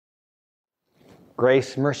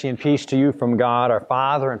Grace, mercy, and peace to you from God, our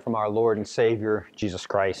Father, and from our Lord and Savior, Jesus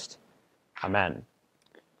Christ. Amen.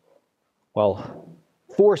 Well,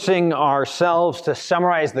 forcing ourselves to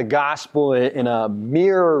summarize the gospel in a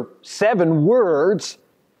mere 7 words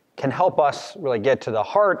can help us really get to the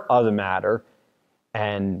heart of the matter.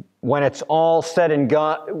 And when it's all said and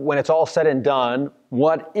done,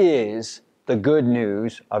 what is the good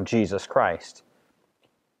news of Jesus Christ?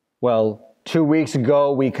 Well, 2 weeks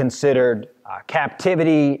ago, we considered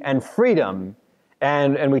captivity and freedom,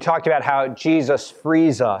 and we talked about how Jesus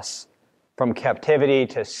frees us from captivity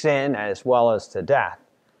to sin as well as to death.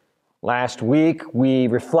 Last week, we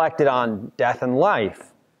reflected on death and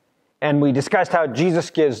life, and we discussed how Jesus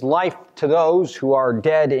gives life to those who are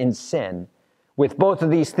dead in sin. With both of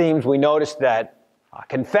these themes, we noticed that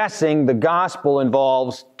confessing the gospel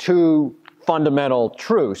involves 2 fundamental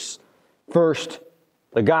truths. First,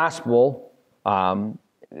 the gospel,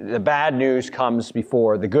 the bad news comes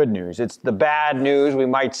before the good news. It's the bad news, we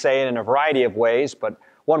might say it in a variety of ways, but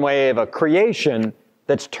one way of a creation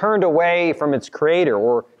that's turned away from its creator,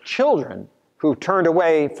 or children who've turned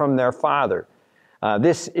away from their father.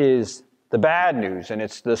 This is the bad news, and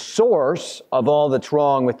it's the source of all that's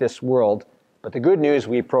wrong with this world. But the good news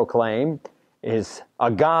we proclaim is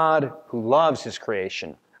a God who loves his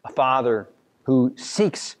creation, a Father who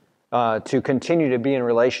seeks to continue to be in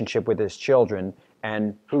relationship with his children,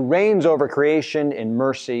 and who reigns over creation in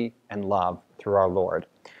mercy and love through our Lord.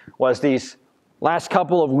 Well, as these last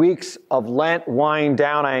couple of weeks of Lent wind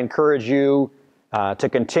down, I encourage you to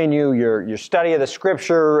continue your study of the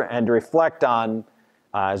Scripture and to reflect on,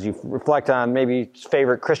 as you reflect on maybe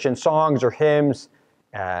favorite Christian songs or hymns,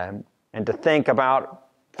 and to think about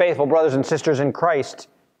faithful brothers and sisters in Christ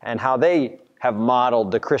and how they have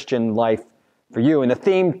modeled the Christian life for you. And the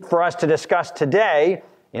theme for us to discuss today,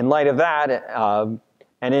 in light of that,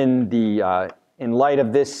 and in light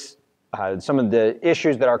of this, some of the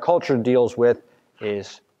issues that our culture deals with,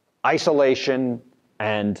 is isolation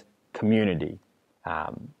and community.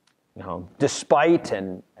 Despite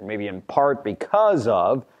and maybe in part because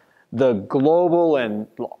of the global and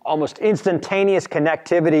almost instantaneous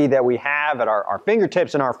connectivity that we have at our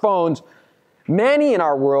fingertips and our phones, many in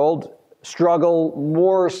our world struggle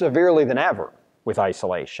more severely than ever with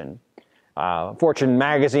isolation. Fortune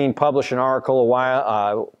magazine published an article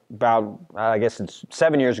about, I guess it's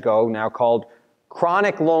 7 years ago now, called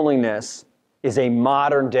 "Chronic Loneliness is a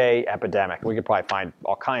Modern Day Epidemic." We could probably find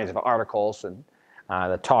all kinds of articles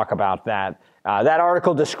that talk about that. That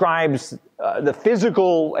article describes the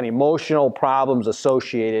physical and emotional problems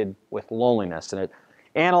associated with loneliness, and it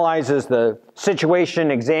analyzes the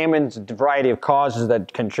situation, examines a variety of causes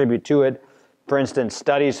that contribute to it. For instance,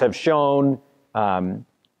 studies have shown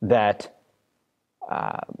that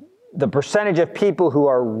the percentage of people who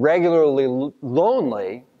are regularly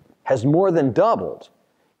lonely has more than doubled.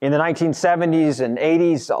 In the 1970s and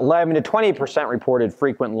 80s, 11 to 20% reported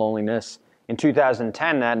frequent loneliness. In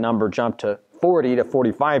 2010, that number jumped to 40 to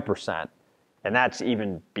 45%, and that's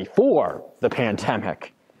even before the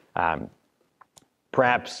pandemic.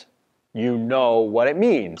 Perhaps you know what it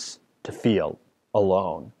means to feel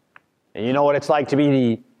alone. And you know what it's like to be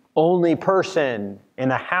the only person in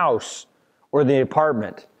the house or the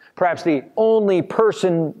apartment, perhaps the only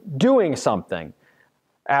person doing something.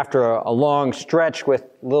 After a long stretch with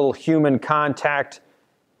little human contact,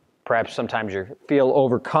 perhaps sometimes you feel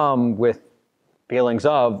overcome with feelings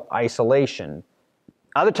of isolation.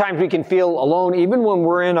 Other times we can feel alone even when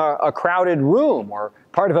we're in a crowded room or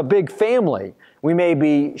part of a big family. We may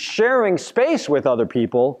be sharing space with other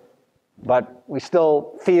people, but we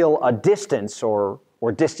still feel a distance or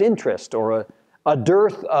disinterest or a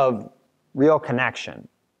dearth of real connection.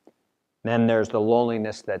 Then there's the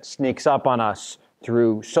loneliness that sneaks up on us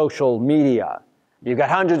through social media. You've got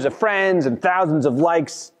hundreds of friends and thousands of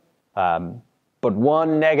likes, but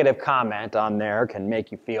one negative comment on there can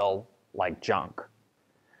make you feel like junk.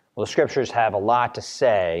 Well, the Scriptures have a lot to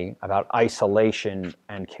say about isolation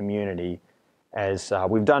and community. As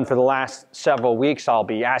we've done for the last several weeks, I'll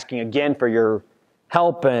be asking again for your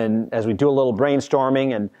help, and as we do a little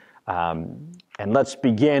brainstorming, and let's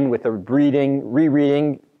begin with a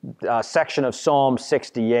rereading section of Psalm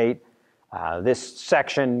 68. This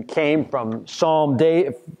section came from from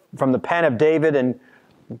the pen of David, and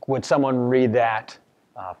would someone read that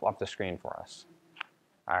off the screen for us?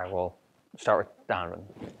 All right, we'll start with Donovan.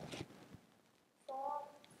 Psalm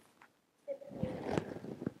 68,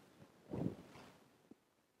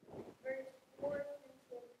 verse 4 through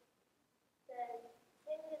 6 says,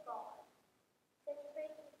 "Sing to God, sing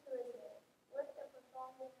praises to his name, lift up a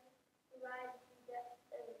song to him who rides from death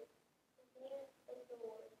to earth. His name is the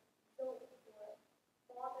Lord, so before us.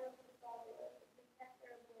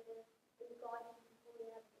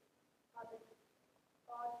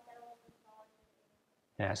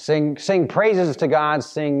 Yeah, sing praises to God,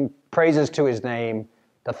 sing praises to his name.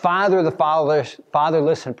 The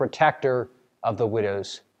fatherless and protector of the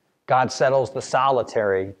widows. God settles the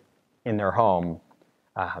solitary in their home.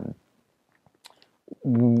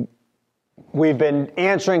 We've been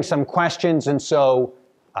answering some questions, and so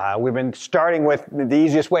we've been starting with the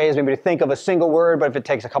easiest way is maybe to think of a single word, but if it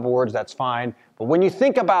takes a couple words, that's fine. But when you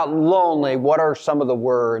think about lonely, what are some of the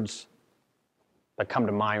words that come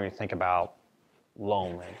to mind when you think about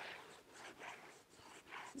lonely?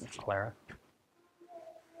 Clara?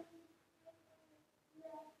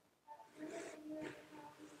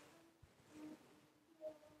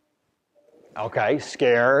 Okay,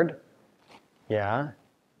 scared. Yeah.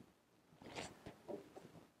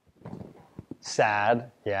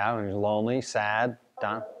 Sad. Yeah, when you're lonely, sad.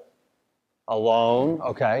 Don? Alone.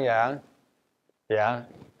 Okay, yeah. Yeah.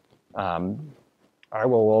 All right,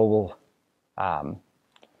 we'll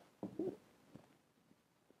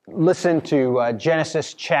listen to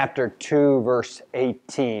Genesis chapter 2, verse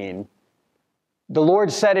 18. The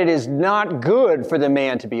Lord said, "It is not good for the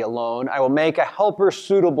man to be alone. I will make a helper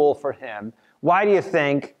suitable for him." Why do you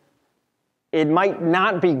think it might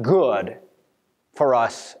not be good for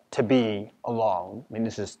us to be alone? I mean,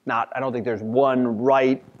 this is not, I don't think there's one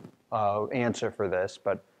right answer for this,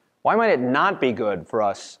 but why might it not be good for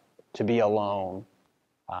us to be alone?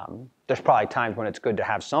 There's probably times when it's good to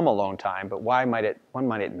have some alone time, but why might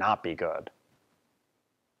it not be good?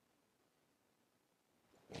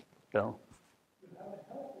 Bill?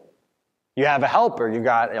 You have a helper. You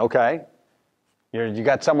got, okay. You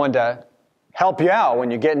got someone to help you out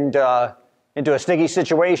when you get into a sticky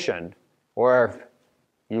situation. Or if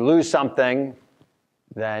you lose something,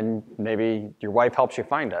 then maybe your wife helps you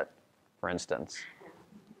find it, for instance.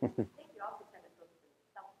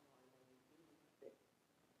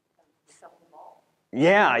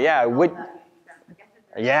 Yeah.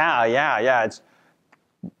 It's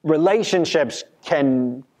relationships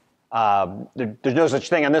can. There's no such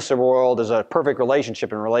thing in this world as a perfect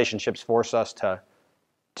relationship, and relationships force us to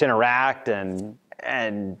interact and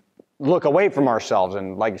look away from ourselves.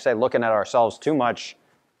 And like you say, looking at ourselves too much,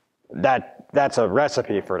 that's a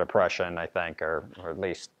recipe for depression, I think, or at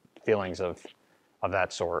least feelings of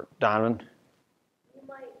that sort. Donovan? You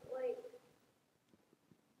might, like,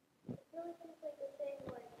 I feel like it's like the same,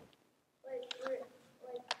 like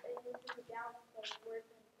you see the balance of work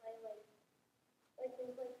and play, like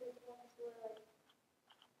things like this ones where, like,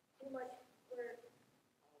 too much work,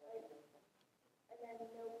 like, and then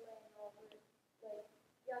no playing over, like,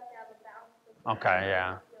 you have to have a balance. Okay,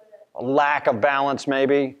 yeah. A lack of balance,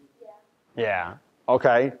 maybe? Yeah. Yeah.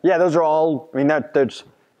 Okay. Yeah, those are all, I mean, there's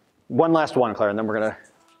one last one, Claire, and then we're going to...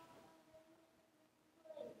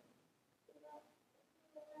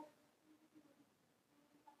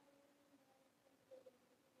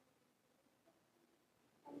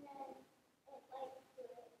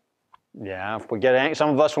 Yeah, if we get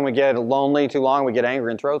some of us, when we get lonely too long, we get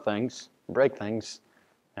angry and throw things, break things.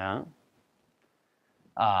 Yeah.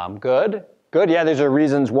 Good. Yeah, these are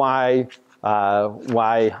reasons why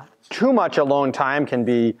too much alone time can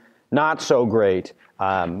be not so great.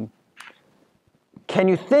 Can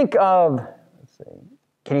you think of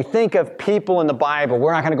people in the Bible?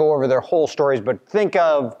 We're not going to go over their whole stories, but think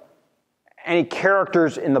of any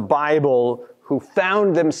characters in the Bible who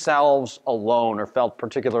found themselves alone or felt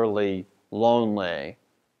particularly lonely.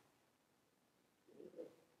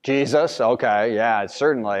 Jesus, okay, yeah,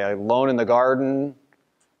 certainly. Alone in the garden.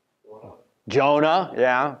 Jonah,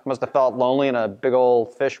 yeah, must have felt lonely in a big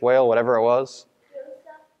old fish, whale, whatever it was. Joseph,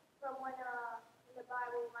 from when in the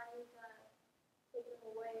Bible when he's taken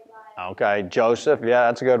away by... Okay, Joseph, yeah,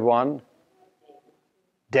 that's a good one.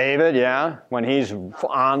 David, yeah, when he's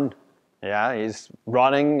he's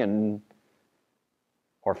running and...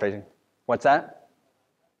 Or facing. What's that?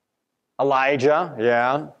 Elijah,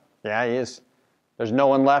 yeah. Yeah, he is. There's no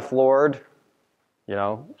one left, Lord. You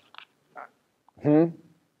know.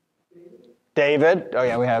 David. Oh,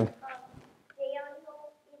 yeah, we have.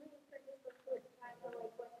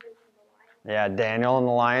 Yeah, Daniel in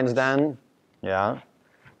the lion's den. Yeah.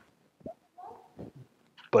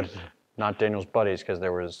 But not Daniel's buddies, because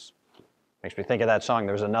there was... Makes me think of that song.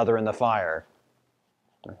 There was another in the fire.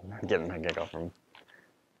 I'm getting a giggle from...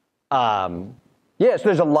 Yes,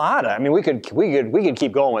 there's a lot. I mean, we could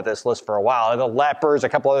keep going with this list for a while. The lepers, a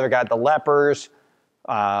couple other guys, the lepers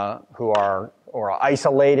who are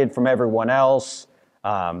isolated from everyone else.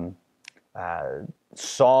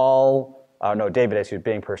 Saul, David as he was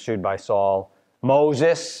being pursued by Saul.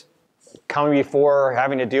 Moses coming before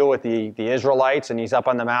having to deal with the Israelites, and he's up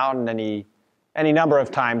on the mountain, and any number of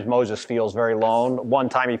times Moses feels very alone. One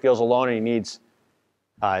time he feels alone and he needs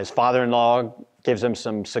His father-in-law gives him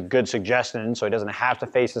some good suggestions so he doesn't have to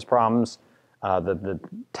face his problems, the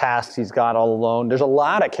tasks he's got all alone. There's a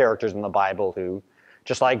lot of characters in the Bible who,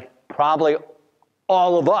 just like probably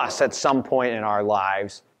all of us at some point in our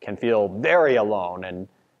lives, can feel very alone,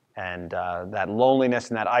 and that loneliness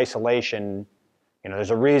and that isolation.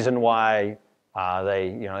 There's a reason why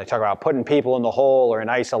they talk about putting people in the hole or in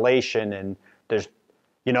isolation, and there's,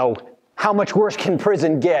 how much worse can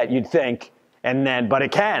prison get, you'd think, but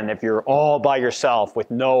it can if you're all by yourself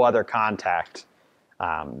with no other contact.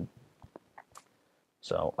 On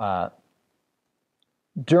the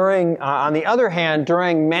other hand,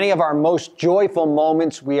 during many of our most joyful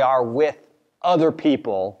moments, we are with other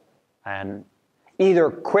people. And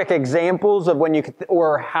either quick examples of when you could,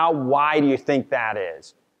 or why do you think that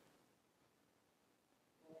is?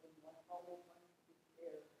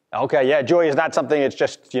 Okay, yeah, joy is not something, it's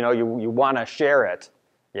just, you want to share it.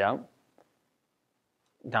 Yeah?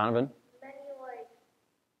 Donovan? Many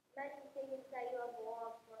things that you have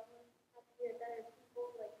lost, have to be with other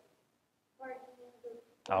people, like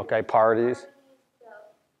parties. Okay, parties. The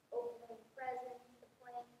opening presents, the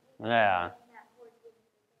playing. Yeah.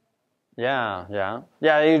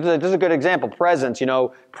 Yeah, this is a good example. Presents,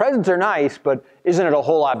 presents are nice, but isn't it a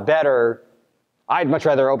whole lot better? I'd much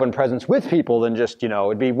rather open presents with people than just,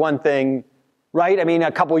 it'd be one thing, right? I mean,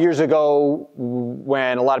 a couple years ago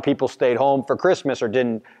when a lot of people stayed home for Christmas or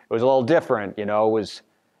didn't, it was a little different, from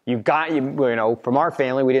our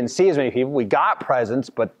family, we didn't see as many people. We got presents,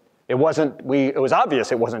 but it was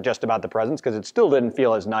obvious it wasn't just about the presents because it still didn't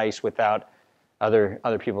feel as nice without other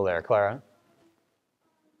people there. Clara?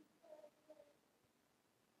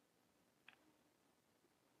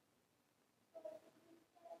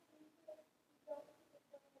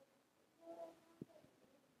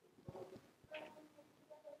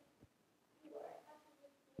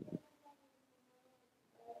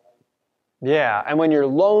 Yeah, and when you're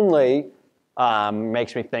lonely,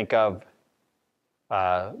 makes me think of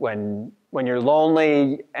when you're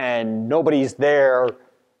lonely and nobody's there,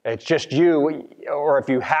 it's just you, or if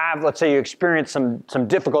you have, let's say you experience some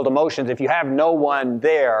difficult emotions, if you have no one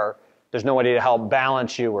there, there's nobody to help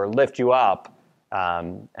balance you or lift you up,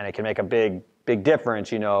 and it can make a big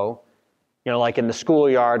difference, like in the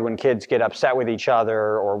schoolyard when kids get upset with each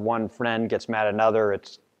other or one friend gets mad at another,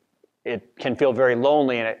 it can feel very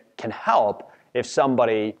lonely, and it can help if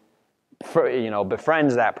somebody,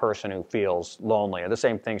 befriends that person who feels lonely. The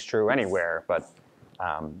same thing's true anywhere, but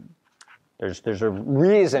there's a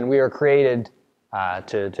reason we are created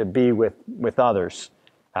to be with others.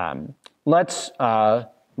 Let's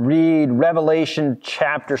read Revelation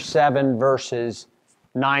chapter 7, verses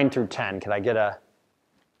 9 through 10. Could I get a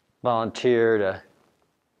volunteer to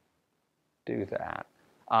do that?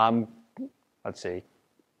 Let's see.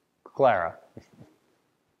 Clara.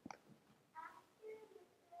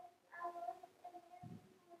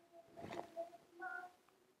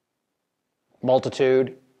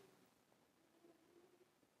 Multitude.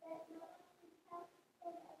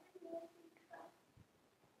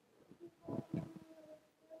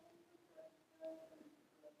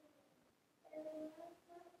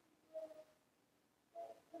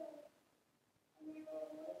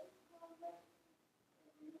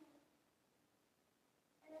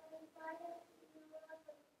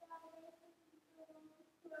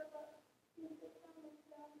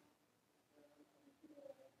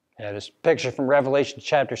 Yeah, this picture from Revelation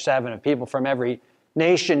chapter 7 of people from every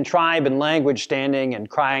nation, tribe, and language standing and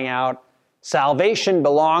crying out, "Salvation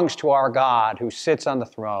belongs to our God who sits on the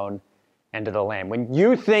throne and to the Lamb." When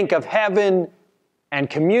you think of heaven and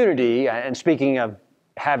community, and speaking of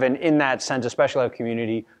heaven in that sense, especially of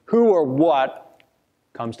community, who or what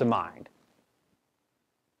comes to mind?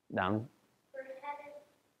 Down.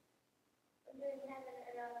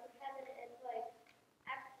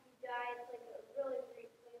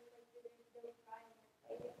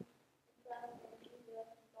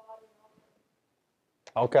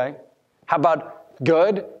 Okay. How about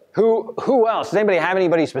good? Who else? Does anybody have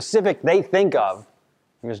anybody specific they think of?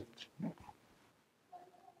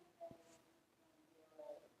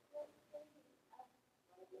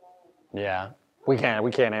 Yeah, we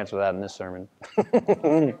can't answer that in this sermon.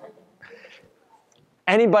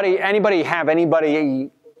 Anybody have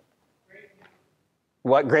anybody?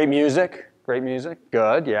 What? Great music? Great music?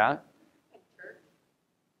 Good, yeah.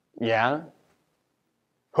 Yeah.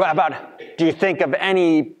 How about, do you think of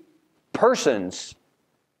any persons?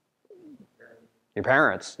 Your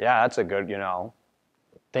parents. Yeah, that's a good,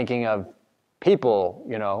 thinking of people,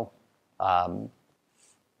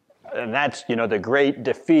 and that's, the great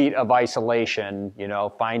defeat of isolation,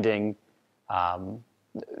 finding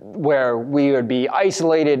where we would be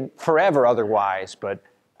isolated forever otherwise, but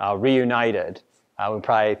reunited. We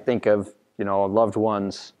probably think of, loved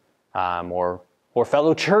ones or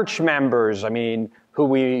fellow church members. I mean,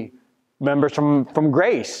 members from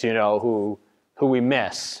Grace, who we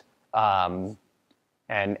miss. And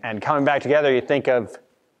coming back together, you think of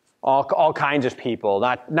all kinds of people,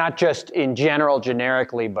 not just in general,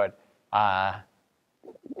 generically, but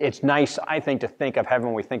it's nice, I think, to think of heaven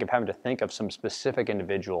when we think of heaven, to think of some specific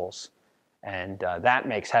individuals. And that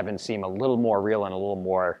makes heaven seem a little more real and a little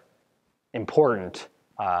more important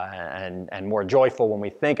and more joyful when we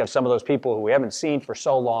think of some of those people who we haven't seen for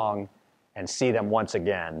so long and see them once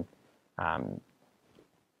again.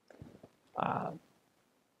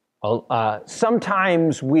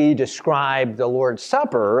 Sometimes we describe the Lord's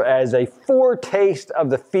Supper as a foretaste of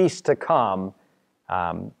the feast to come.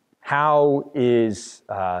 How is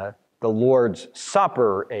the Lord's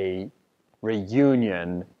Supper a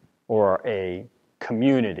reunion or a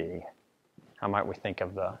community? How might we think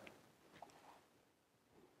of the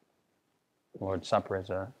Lord's Supper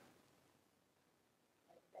as a...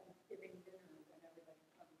 Thanksgiving dinner when everybody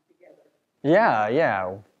comes together.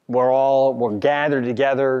 Yeah. We're gathered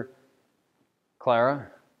together. Clara?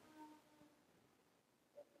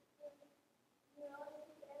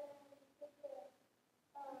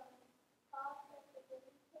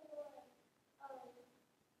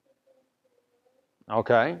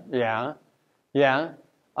 Okay, yeah.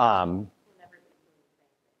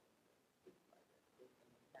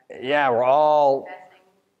 We're all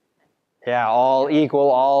equal,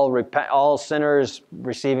 all sinners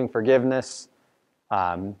receiving forgiveness.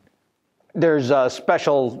 There's a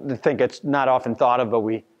special, I think it's not often thought of, but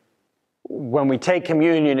when we take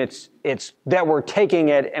communion, it's that we're taking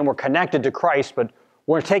it and we're connected to Christ, but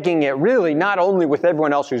we're taking it really not only with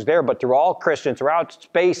everyone else who's there, but through all Christians, throughout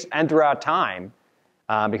space and throughout time,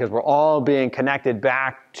 because we're all being connected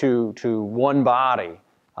back to one body,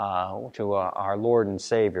 to our Lord and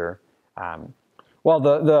Savior.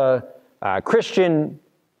 The Christian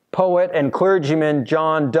poet and clergyman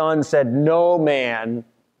John Donne said, "No man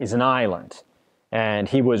is an island." And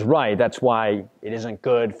he was right. That's why it isn't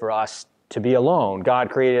good for us to be alone. God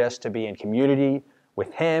created us to be in community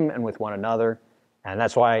with Him and with one another. And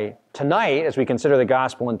that's why tonight, as we consider the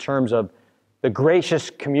gospel in terms of the gracious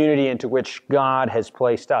community into which God has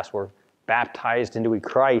placed us, we're baptized into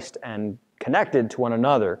Christ and connected to one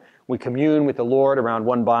another. We commune with the Lord around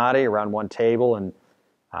one body, around one table, and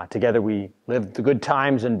together we live the good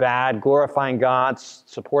times and bad, glorifying God,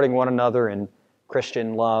 supporting one another in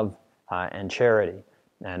Christian love and charity.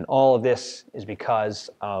 And all of this is because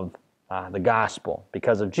of the gospel,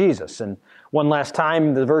 because of Jesus. And one last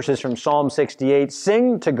time, the verses from Psalm 68,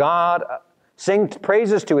 sing to God, sing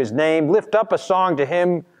praises to His name, lift up a song to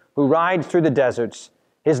Him who rides through the deserts.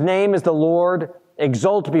 His name is the Lord,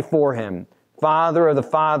 exult before Him. Father of the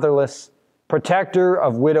fatherless, protector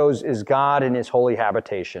of widows is God in His holy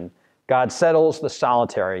habitation. God settles the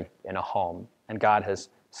solitary in a home, and God has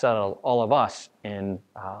settled all of us in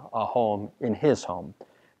a home, in His home.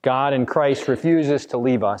 God in Christ refuses to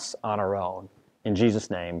leave us on our own. In Jesus'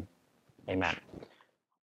 name, amen.